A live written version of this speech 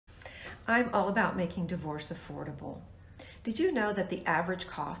I'm all about making divorce affordable. Did you know that the average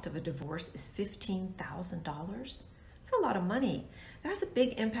cost of a divorce is $15,000? It's a lot of money. It has a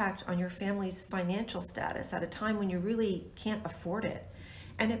big impact on your family's financial status at a time when you really can't afford it.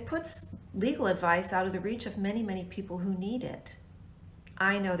 And it puts legal advice out of the reach of many, many people who need it.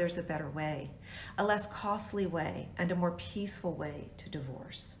 I know there's a better way, a less costly way, and a more peaceful way to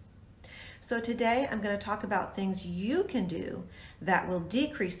divorce. So today I'm going to talk about things you can do that will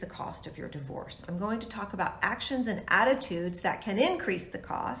decrease the cost of your divorce. I'm going to talk about actions and attitudes that can increase the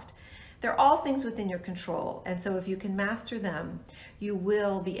cost. They're all things within your control, and so if you can master them, you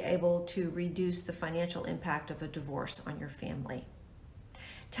will be able to reduce the financial impact of a divorce on your family.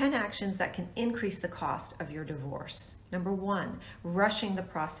 10 actions that can increase the cost of your divorce. Number 1, rushing the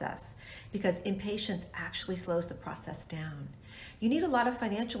process, because impatience actually slows the process down. You need a lot of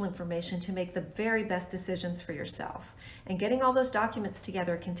financial information to make the very best decisions for yourself, and getting all those documents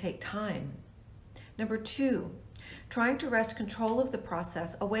together can take time. Number 2, trying to wrest control of the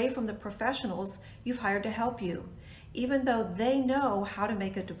process away from the professionals you've hired to help you, even though they know how to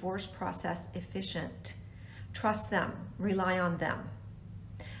make a divorce process efficient. Trust them, rely on them.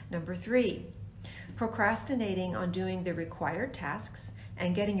 Number 3, procrastinating on doing the required tasks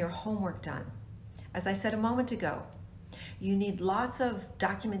and getting your homework done. As I said a moment ago, you need lots of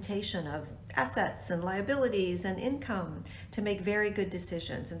documentation of assets and liabilities and income to make very good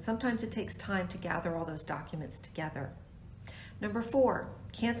decisions, and sometimes it takes time to gather all those documents together. Number 4,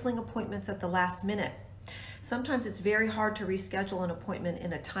 canceling appointments at the last minute. Sometimes it's very hard to reschedule an appointment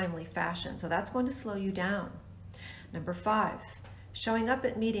in a timely fashion, so that's going to slow you down. Number 5, showing up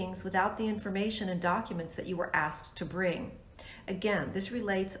at meetings without the information and documents that you were asked to bring. Again, this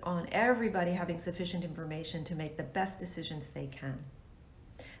relates on everybody having sufficient information to make the best decisions they can.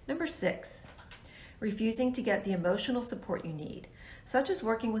 Number 6, refusing to get the emotional support you need, such as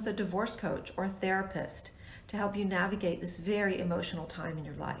working with a divorce coach or a therapist to help you navigate this very emotional time in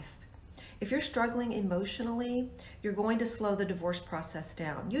your life. If you're struggling emotionally, you're going to slow the divorce process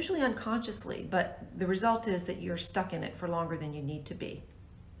down, usually unconsciously, but the result is that you're stuck in it for longer than you need to be.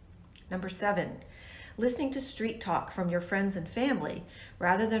 Number 7, listening to street talk from your friends and family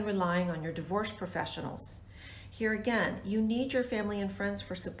rather than relying on your divorce professionals. Here again, you need your family and friends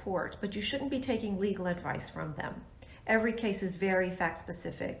for support, but you shouldn't be taking legal advice from them. Every case is very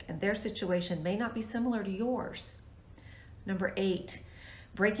fact-specific, and their situation may not be similar to yours. Number 8,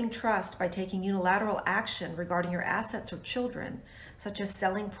 breaking trust by taking unilateral action regarding your assets or children, such as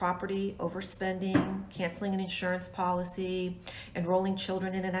selling property, overspending, canceling an insurance policy, enrolling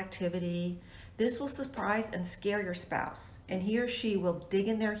children in an activity. This will surprise and scare your spouse, and he or she will dig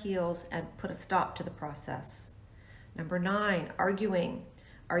in their heels and put a stop to the process. Number 9, arguing.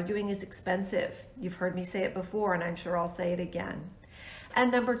 Arguing is expensive. You've heard me say it before, and I'm sure I'll say it again.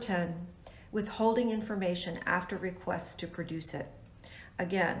 And number 10, withholding information after requests to produce it.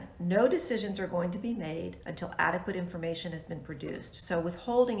 Again, no decisions are going to be made until adequate information has been produced. So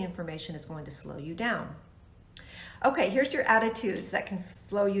withholding information is going to slow you down. Okay, here's your attitudes that can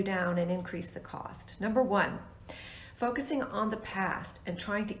slow you down and increase the cost. Number 1, focusing on the past and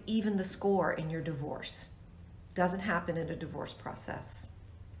trying to even the score in your divorce. Doesn't happen in a divorce process.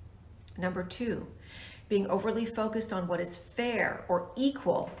 Number 2, being overly focused on what is fair or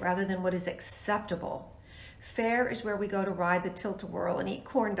equal rather than what is acceptable. Fair is where we go to ride the tilt-a-whirl and eat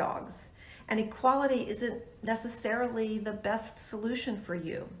corn dogs. And equality isn't necessarily the best solution for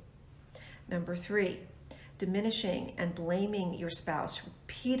you. Number 3, diminishing and blaming your spouse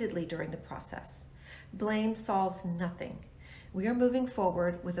repeatedly during the process. Blame solves nothing. We are moving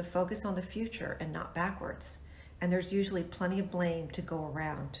forward with a focus on the future and not backwards. And there's usually plenty of blame to go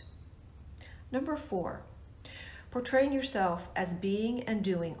around. Number 4, portraying yourself as being and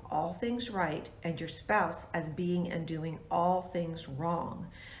doing all things right and your spouse as being and doing all things wrong,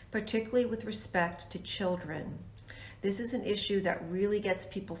 particularly with respect to children. This is an issue that really gets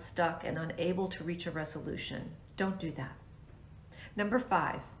people stuck and unable to reach a resolution. Don't do that. Number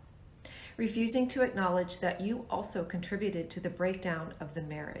 5, refusing to acknowledge that you also contributed to the breakdown of the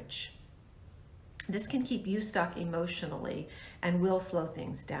marriage. This can keep you stuck emotionally and will slow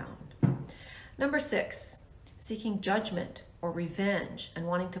things down. Number 6, seeking judgment or revenge and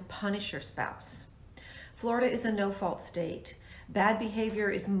wanting to punish your spouse. Florida is a no-fault state. Bad behavior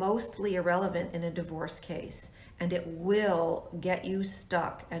is mostly irrelevant in a divorce case, and it will get you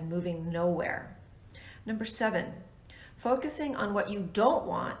stuck and moving nowhere. Number 7, focusing on what you don't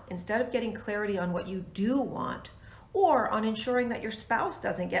want instead of getting clarity on what you do want, or on ensuring that your spouse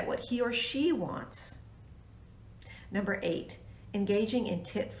doesn't get what he or she wants. Number 8, engaging in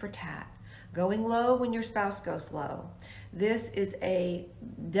tit for tat, going low when your spouse goes low. This is a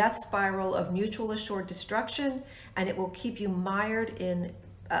death spiral of mutual assured destruction, and it will keep you mired in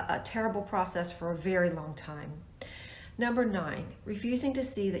a terrible process for a very long time. Number 9, refusing to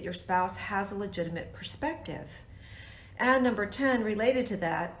see that your spouse has a legitimate perspective. And number 10, related to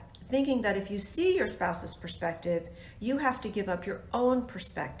that, thinking that if you see your spouse's perspective, you have to give up your own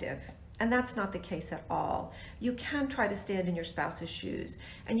perspective. And that's not the case at all. You can try to stand in your spouse's shoes,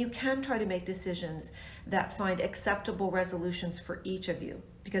 and you can try to make decisions that find acceptable resolutions for each of you.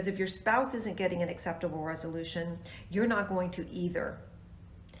 Because if your spouse isn't getting an acceptable resolution, you're not going to either.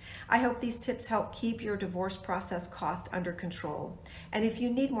 I hope these tips help keep your divorce process cost under control. And if you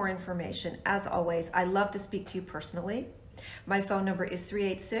need more information, as always, I love to speak to you personally. My phone number is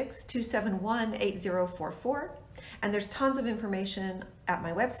 386-271-8044. And there's tons of information at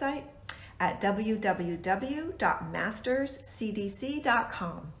my website at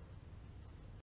www.masterscdc.com.